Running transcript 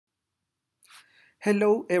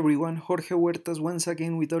Hello everyone, Jorge Huertas once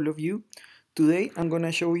again with all of you. Today I'm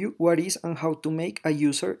gonna show you what is and how to make a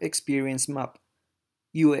user experience map,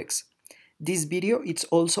 UX. This video is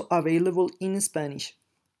also available in Spanish.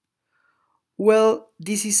 Well,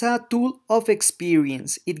 this is a tool of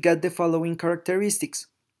experience. It got the following characteristics.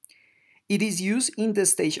 It is used in the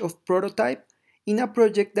stage of prototype in a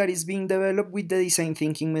project that is being developed with the design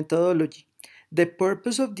thinking methodology. The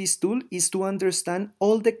purpose of this tool is to understand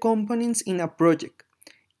all the components in a project.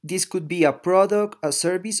 This could be a product, a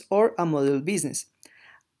service, or a model business,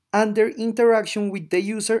 and their interaction with the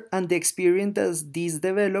user and the experience that these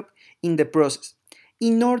develop in the process,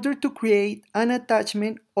 in order to create an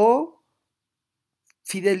attachment or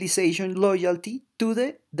fidelization loyalty to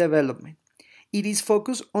the development. It is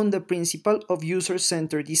focused on the principle of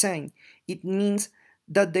user-centered design. It means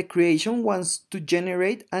that the creation wants to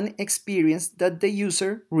generate an experience that the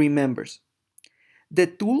user remembers. The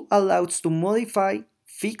tool allows to modify,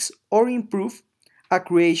 fix, or improve a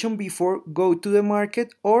creation before go to the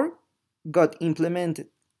market or got implemented.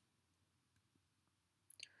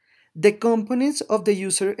 The components of the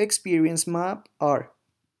user experience map are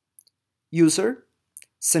user,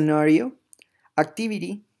 scenario,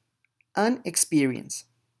 activity, and experience.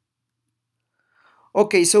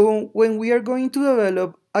 Okay, so when we are going to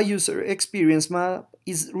develop a user experience map,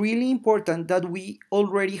 it's really important that we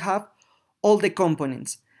already have all the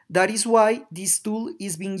components. That is why this tool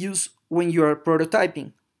is being used when you are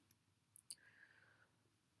prototyping.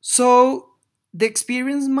 So the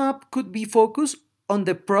experience map could be focused on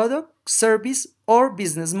the product, service, or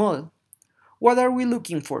business model. What are we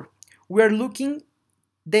looking for? We are looking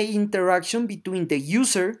the interaction between the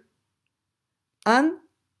user and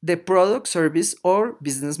the product, service, or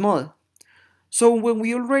business model. So when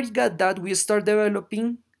we already got that, we start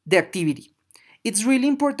developing the activity. It's really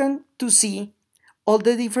important to see all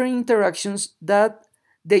the different interactions that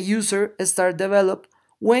the user start develop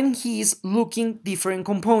when he is looking different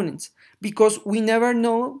components, because we never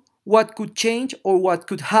know what could change or what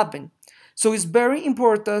could happen. So it's very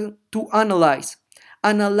important to analyze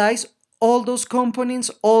all those components,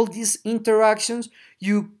 all these interactions.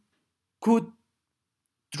 You could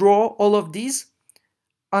draw all of these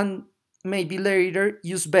and maybe later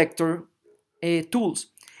use vector tools.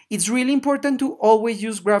 It's really important to always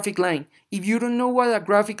use graphic line. If you don't know what a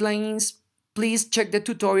graphic line is, please check the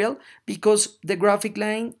tutorial, because the graphic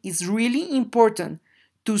line is really important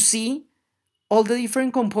to see all the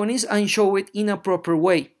different components and show it in a proper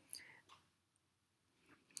way.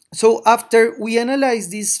 So after we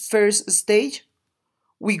analyze this first stage,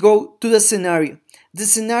 we go to the scenario. The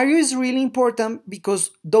scenario is really important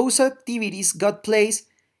because those activities got placed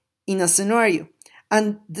in a scenario,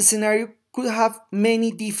 and the scenario could have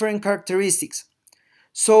many different characteristics.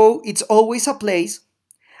 So it's always a place,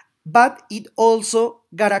 but it also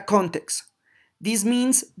got a context. This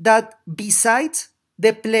means that besides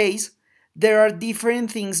the place, there are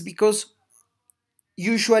different things, because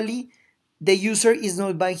usually the user is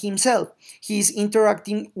not by himself. He is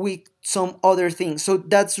interacting with some other things. So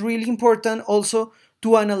that's really important also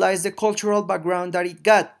to analyze the cultural background that it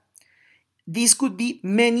got. This could be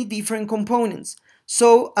many different components.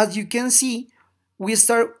 So as you can see, we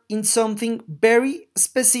start in something very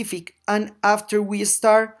specific, and after we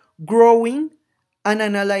start growing and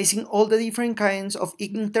analyzing all the different kinds of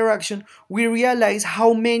interaction, we realize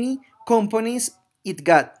how many components it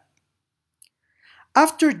got.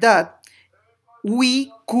 After that,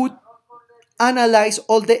 we could analyze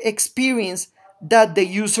all the experience that the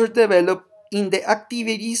user developed in the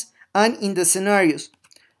activities and in the scenarios.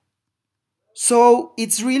 So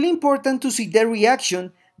it's really important to see the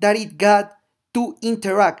reaction that it got to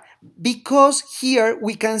interact, because here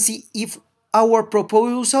we can see if our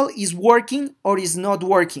proposal is working or is not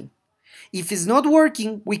working. If it's not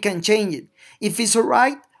working, we can change it. If it's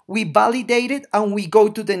alright, we validate it and we go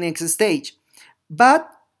to the next stage. But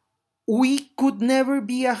we could never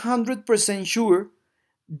be 100% sure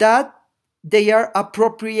that they are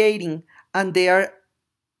appropriating and they are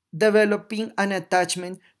developing an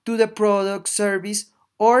attachment to the product, service,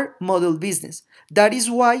 or model business. That is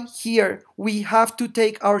why here we have to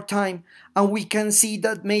take our time, and we can see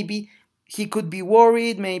that maybe he could be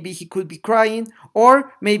worried, maybe he could be crying,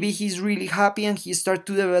 or maybe he's really happy and he starts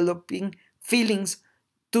to developing feelings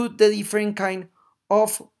to the different kind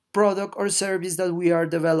of product or service that we are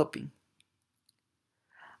developing.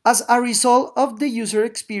 As a result of the user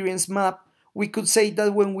experience map, we could say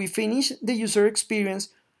that when we finish the user experience,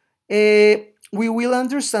 we will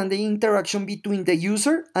understand the interaction between the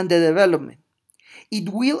user and the development. It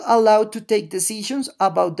will allow to take decisions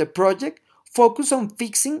about the project, focus on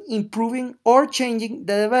fixing, improving, or changing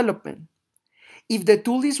the development. If the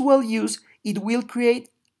tool is well used, it will create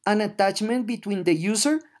an attachment between the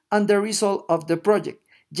user and the result of the project,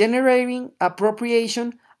 generating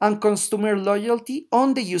appropriation and customer loyalty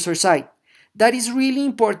on the user side. That is really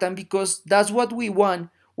important because that's what we want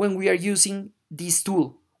when we are using this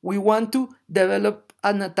tool. We want to develop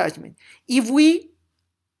an attachment. If we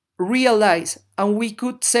realize and we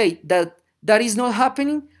could say that that is not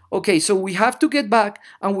happening, okay, so we have to get back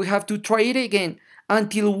and we have to try it again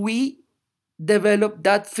until we develop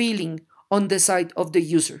that feeling on the side of the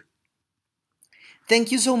user.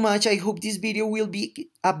 Thank you so much. I hope this video will be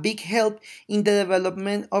a big help in the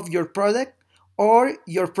development of your product or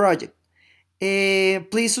your project.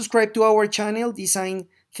 Please subscribe to our channel, Design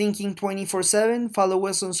Thinking 24/7. Follow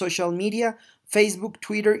us on social media, Facebook,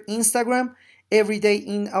 Twitter, Instagram. Every day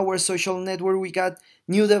in our social network we got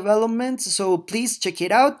new developments, so please check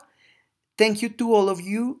it out. Thank you to all of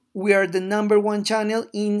you. We are the #1 channel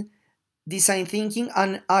in design thinking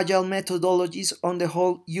and agile methodologies on the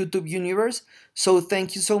whole YouTube universe. So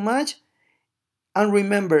thank you so much. And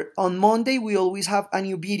remember, on Monday we always have a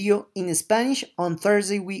new video in Spanish. On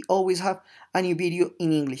Thursday we always have a new video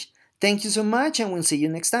in English. Thank you so much and we'll see you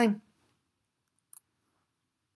next time.